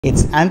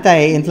Its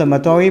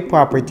anti-inflammatory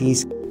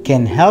properties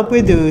can help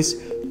reduce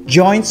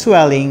joint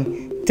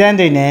swelling,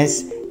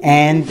 tenderness,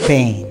 and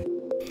pain.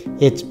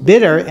 Its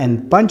bitter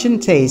and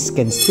pungent taste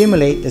can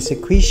stimulate the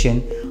secretion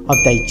of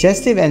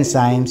digestive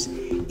enzymes,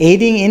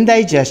 aiding in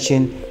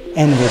digestion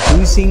and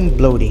reducing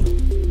bloating.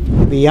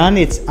 Beyond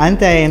its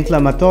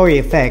anti-inflammatory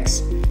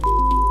effects,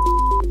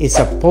 it's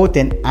a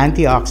potent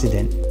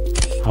antioxidant.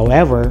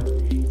 However,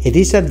 it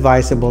is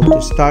advisable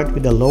to start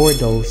with a lower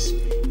dose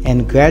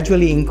and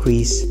gradually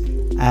increase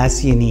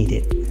as you need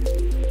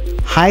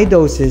it. High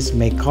doses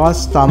may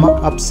cause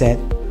stomach upset,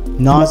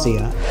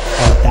 nausea,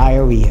 or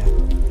diarrhea.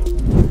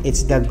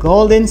 It's the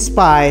golden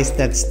spice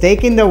that's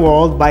taken the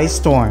world by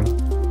storm.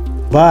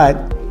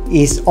 But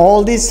is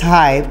all this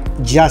hype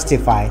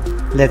justified?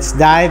 Let's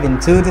dive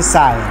into the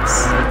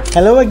science.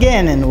 Hello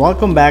again and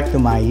welcome back to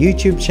my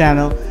YouTube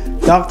channel,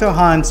 Dr.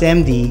 Hans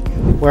MD,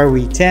 where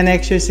we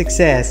 10x your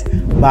success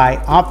by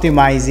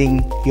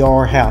optimizing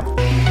your health.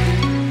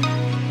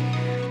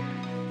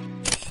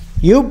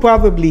 You've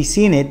probably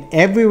seen it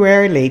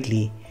everywhere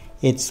lately.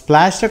 It's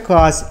splashed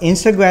across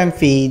Instagram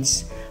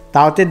feeds,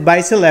 touted by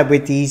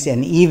celebrities,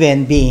 and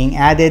even being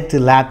added to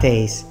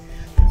lattes.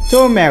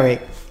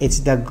 Turmeric,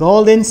 it's the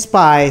golden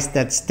spice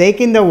that's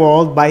taken the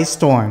world by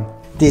storm.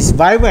 This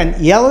vibrant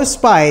yellow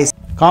spice,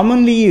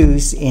 commonly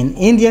used in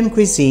Indian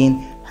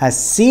cuisine, has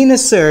seen a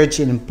surge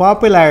in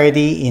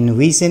popularity in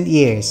recent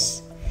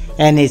years.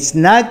 And it's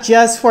not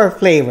just for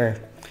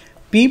flavor.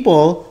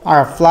 People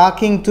are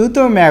flocking to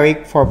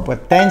turmeric for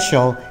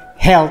potential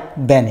health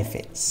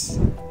benefits.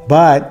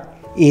 But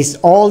is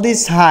all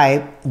this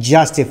hype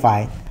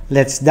justified?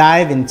 Let's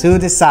dive into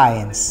the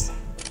science.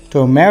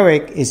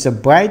 Turmeric is a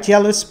bright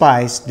yellow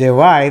spice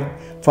derived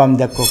from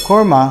the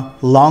curcuma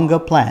longa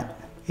plant.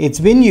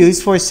 It's been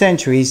used for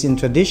centuries in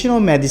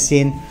traditional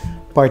medicine,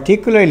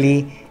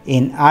 particularly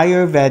in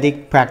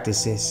Ayurvedic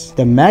practices.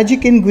 The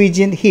magic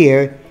ingredient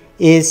here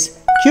is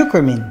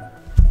curcumin,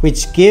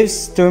 which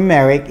gives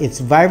turmeric its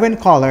vibrant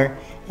color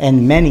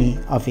and many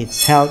of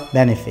its health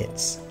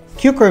benefits.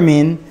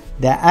 Curcumin,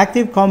 the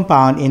active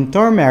compound in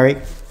turmeric,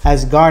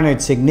 has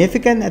garnered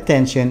significant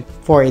attention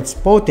for its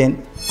potent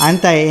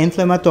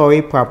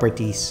anti-inflammatory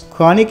properties.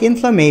 Chronic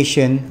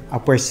inflammation, a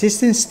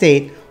persistent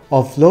state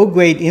of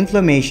low-grade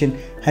inflammation,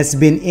 has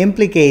been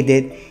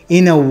implicated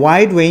in a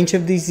wide range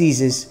of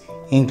diseases,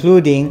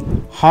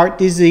 including heart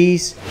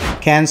disease,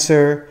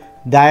 cancer,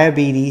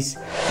 diabetes,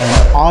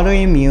 and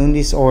autoimmune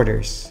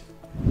disorders.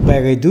 By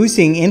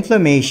reducing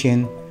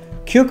inflammation,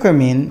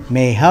 curcumin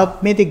may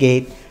help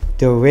mitigate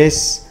the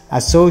risks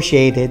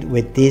associated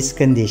with these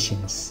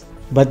conditions.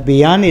 But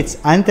beyond its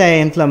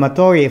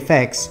anti-inflammatory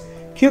effects,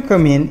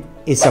 curcumin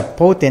is a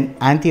potent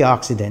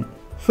antioxidant.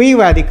 Free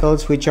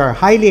radicals, which are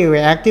highly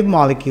reactive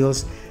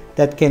molecules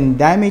that can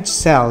damage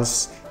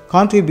cells,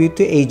 contribute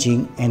to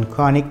aging and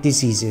chronic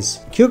diseases.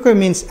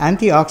 Curcumin's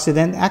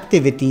antioxidant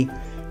activity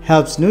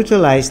helps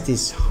neutralize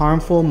these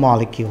harmful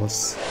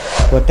molecules,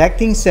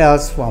 protecting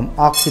cells from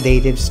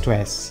oxidative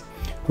stress.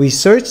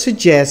 Research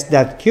suggests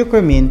that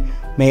curcumin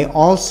may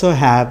also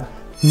have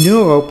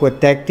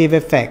neuroprotective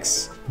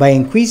effects by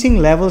increasing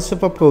levels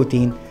of a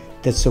protein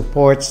that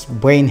supports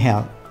brain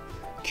health.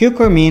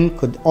 Curcumin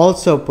could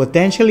also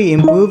potentially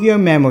improve your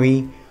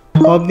memory,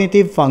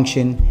 cognitive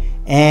function,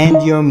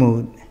 and your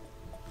mood.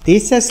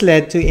 This has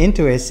led to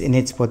interest in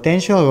its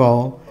potential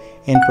role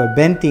in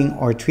preventing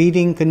or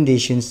treating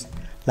conditions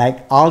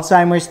like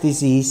Alzheimer's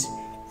disease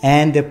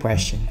and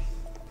depression.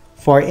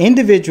 For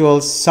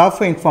individuals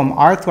suffering from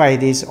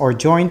arthritis or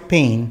joint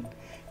pain,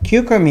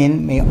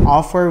 curcumin may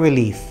offer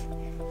relief.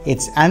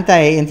 Its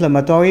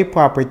anti-inflammatory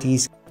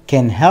properties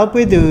can help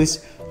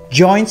reduce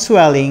joint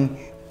swelling,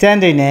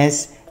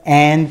 tenderness,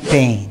 and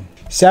pain.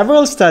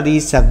 Several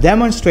studies have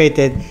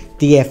demonstrated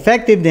the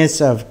effectiveness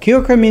of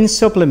curcumin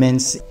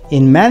supplements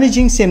in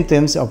managing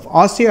symptoms of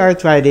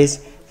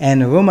osteoarthritis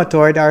and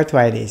rheumatoid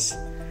arthritis.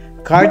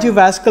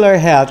 Cardiovascular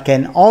health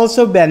can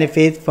also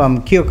benefit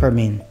from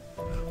curcumin.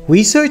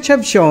 Research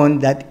have shown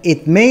that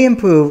it may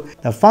improve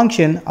the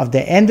function of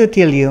the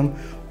endothelium,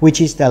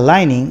 which is the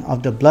lining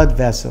of the blood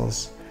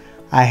vessels.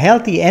 A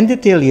healthy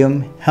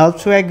endothelium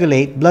helps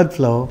regulate blood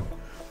flow,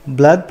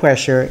 blood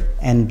pressure,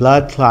 and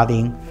blood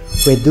clotting,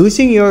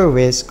 reducing your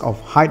risk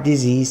of heart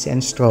disease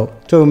and stroke.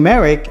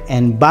 Turmeric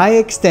and by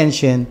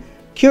extension,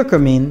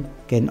 curcumin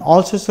can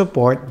also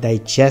support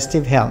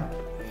digestive health.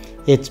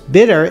 Its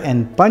bitter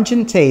and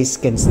pungent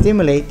taste can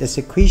stimulate the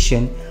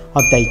secretion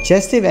of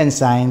digestive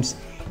enzymes,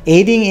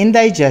 aiding in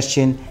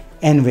digestion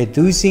and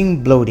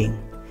reducing bloating.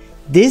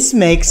 This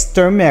makes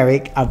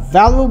turmeric a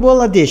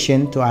valuable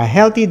addition to a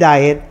healthy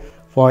diet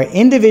for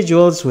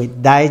individuals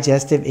with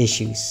digestive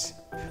issues.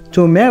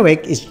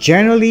 Turmeric is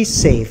generally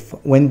safe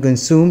when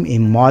consumed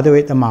in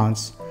moderate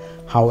amounts.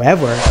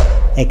 However,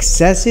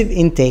 excessive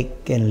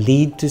intake can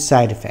lead to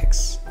side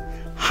effects.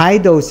 High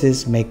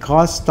doses may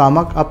cause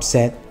stomach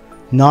upset,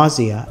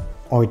 nausea,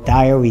 or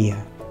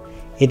diarrhea.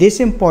 It is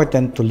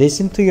important to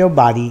listen to your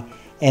body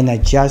and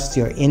adjust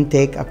your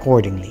intake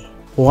accordingly.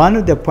 One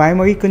of the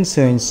primary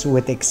concerns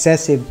with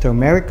excessive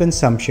turmeric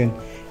consumption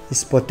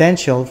is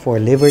potential for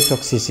liver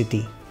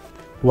toxicity.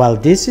 While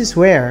this is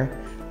rare,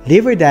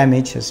 liver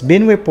damage has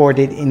been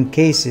reported in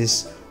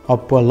cases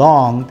of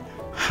prolonged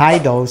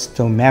high-dose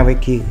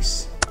turmeric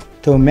use.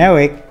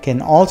 Turmeric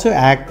can also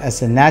act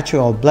as a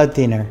natural blood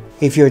thinner.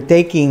 If you're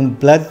taking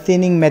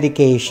blood-thinning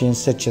medications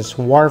such as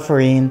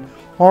warfarin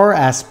or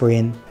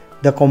aspirin,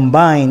 the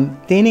combined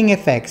thinning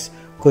effects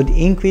could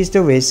increase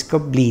the risk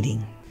of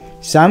bleeding.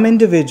 Some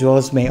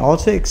individuals may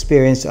also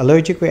experience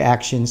allergic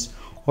reactions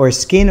or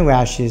skin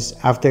rashes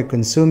after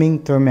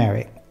consuming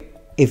turmeric.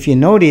 If you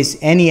notice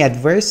any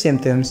adverse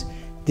symptoms,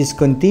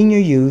 discontinue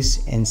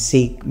use and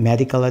seek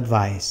medical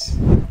advice.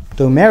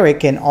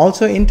 Turmeric can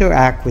also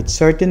interact with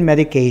certain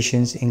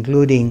medications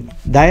including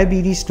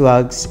diabetes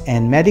drugs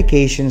and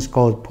medications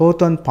called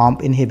proton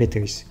pump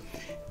inhibitors.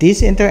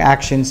 These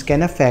interactions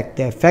can affect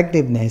the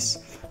effectiveness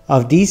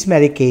of these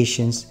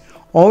medications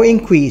or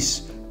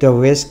increase the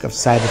risk of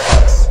side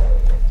effects.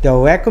 The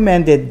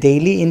recommended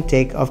daily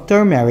intake of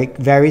turmeric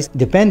varies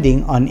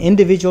depending on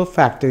individual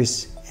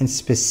factors and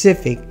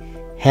specific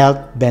health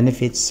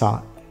benefits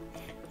sought.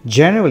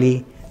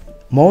 Generally,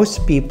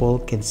 most people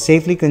can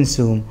safely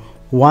consume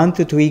 1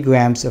 to 3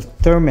 grams of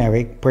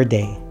turmeric per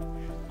day.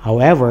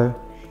 However,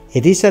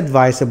 it is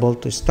advisable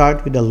to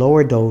start with a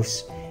lower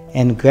dose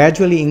and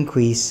gradually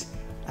increase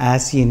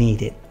as you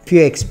need it. If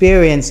you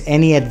experience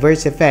any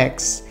adverse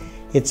effects,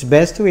 it's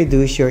best to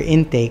reduce your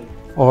intake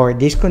or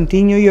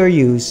discontinue your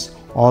use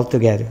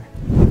altogether.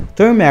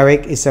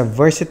 Turmeric is a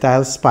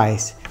versatile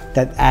spice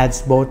that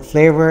adds both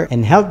flavor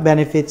and health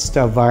benefits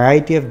to a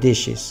variety of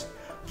dishes.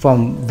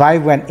 From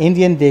vibrant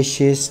Indian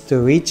dishes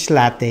to rich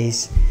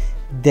lattes,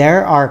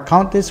 there are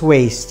countless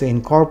ways to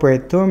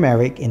incorporate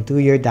turmeric into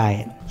your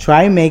diet.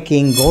 Try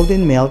making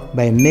golden milk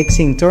by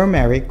mixing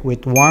turmeric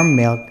with warm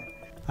milk,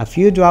 a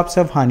few drops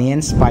of honey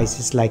and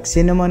spices like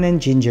cinnamon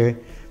and ginger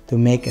to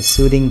make a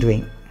soothing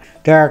drink.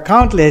 There are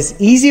countless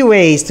easy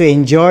ways to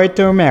enjoy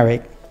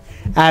turmeric.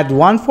 Add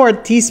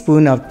 1/4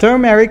 teaspoon of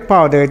turmeric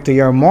powder to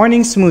your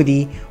morning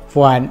smoothie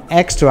for an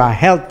extra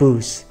health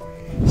boost.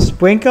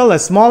 Sprinkle a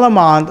small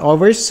amount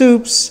over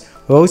soups,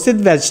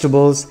 roasted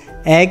vegetables,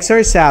 eggs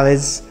or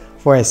salads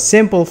for a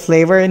simple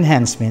flavor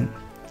enhancement.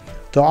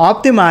 To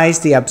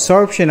optimize the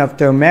absorption of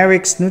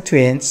turmeric's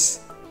nutrients,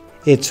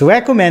 it's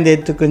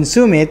recommended to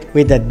consume it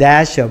with a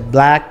dash of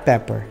black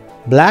pepper.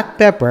 Black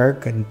pepper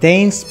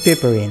contains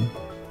piperine,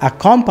 a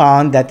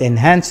compound that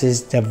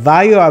enhances the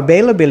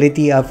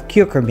bioavailability of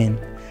curcumin,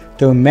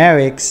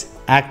 turmeric's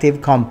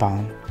active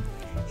compound.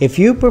 If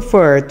you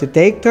prefer to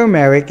take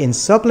turmeric in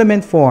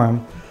supplement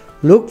form,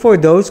 look for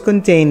those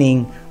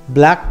containing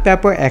black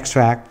pepper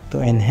extract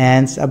to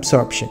enhance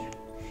absorption.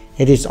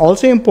 It is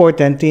also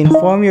important to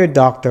inform your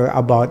doctor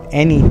about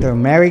any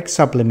turmeric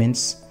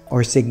supplements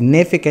or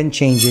significant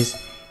changes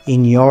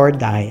in your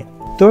diet.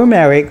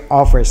 Turmeric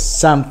offers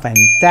some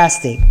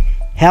fantastic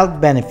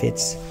health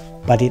benefits,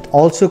 but it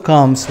also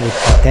comes with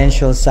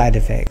potential side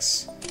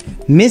effects.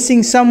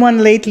 Missing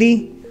someone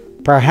lately?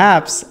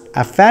 Perhaps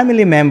a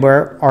family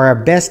member or a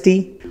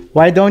bestie?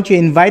 Why don't you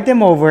invite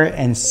them over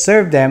and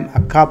serve them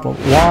a cup of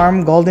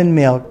warm golden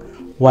milk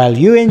while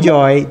you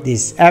enjoy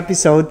this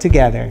episode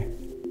together?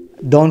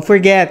 Don't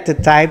forget to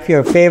type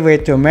your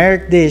favorite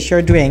turmeric dish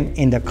or drink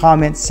in the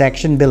comment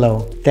section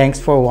below. Thanks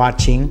for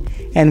watching,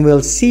 and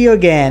we'll see you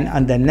again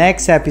on the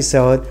next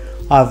episode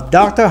of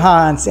Dr.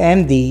 Hans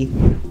MD,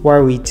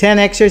 where we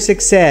 10x your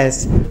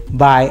success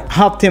by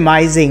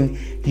optimizing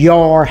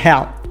your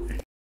health.